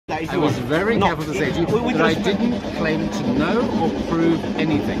I was very careful to say to you that I didn't claim to know or prove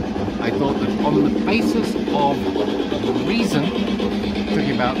anything. I thought that on the basis of reason,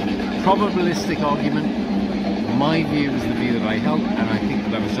 talking about probabilistic argument, my view was the view that I held, and I think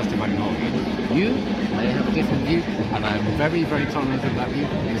that I was justified in holding it. You may have a different view, and I'm very, very tolerant of that view.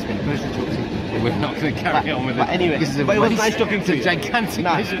 It's been a pleasure to talk to you. We're not going to carry on with it. But anyway, this is a it was nice talking to you. Gigantic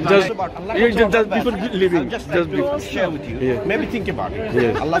Just before leaving, just before share with you. Yeah. Maybe think about it.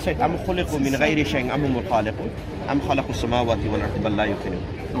 Yeah. Allah said, "Am khuliqu min ghayri shay'in am hum khaliqun am khalaqu samawati wal ardi bal la yuqinun."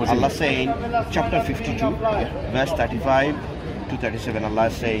 Allah saying, chapter 52, verse 35 to 37. Allah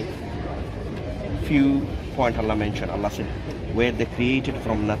say, few point Allah mentioned. Allah said, where they created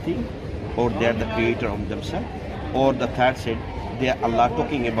from nothing, or they are the creator of themselves, or the third said, they are Allah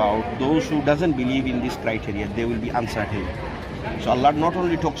talking about those who doesn't believe in this criteria, they will be uncertain. So Allah not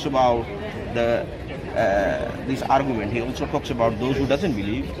only talks about the this argument, He also talks about those who doesn't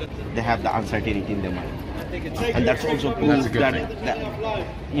believe, they have the uncertainty in their mind. And that's also proves that,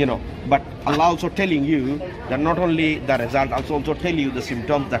 you know, but Allah also telling you that not only the result, also tell you the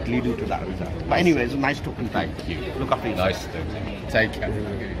symptoms that lead you to that result. But anyway, it's nice talking. Thank you. Look after yourself. Nice talking. Take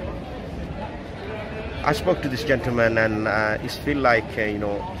care. I spoke to this gentleman, and it feel like you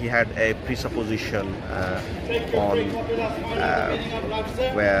know, he had a presupposition on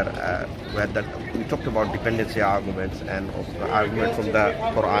where that we talked about dependency arguments and argument from the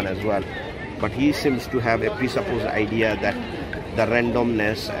Quran as well. But he seems to have a presupposed idea that the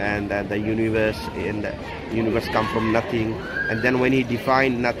randomness and the universe come from nothing. And then when he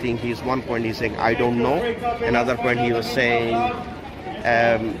defined nothing, he's one point he's saying I don't know. Another point he was saying,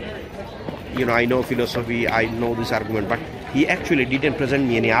 you know, I know philosophy, I know this argument, but he actually didn't present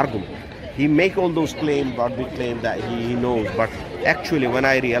me any argument. He make all those claims, but we claim that he knows. But actually, when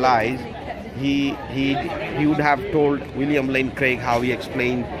I realized, he would have told William Lane Craig how he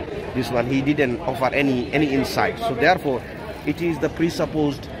explained this one. He didn't offer any insight. So therefore, it is the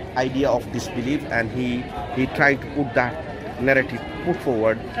presupposed idea of disbelief, and he tried to put that narrative put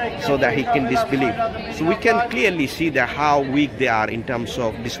forward so that he can disbelieve. So we can clearly see that how weak they are in terms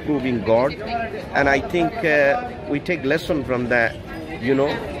of disproving God. And I think we take lesson from that. You know,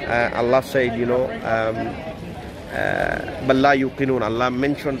 Allah said, you know, bal la yuqinun. Allah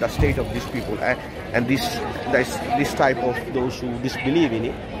mentioned the state of these people, and this type of those who disbelieve in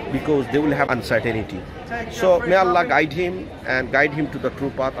it, because they will have uncertainty. So may Allah guide him and guide him to the true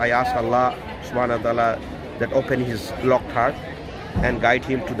path. I ask Allah subhanahu wa ta'ala that open his locked heart and guide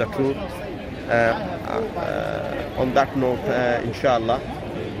him to the truth. On that note, inshallah,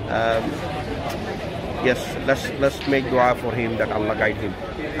 yes, let's make dua for him that Allah guide him.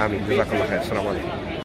 Ameen. Jazakallah khair. Assalamu alaikum.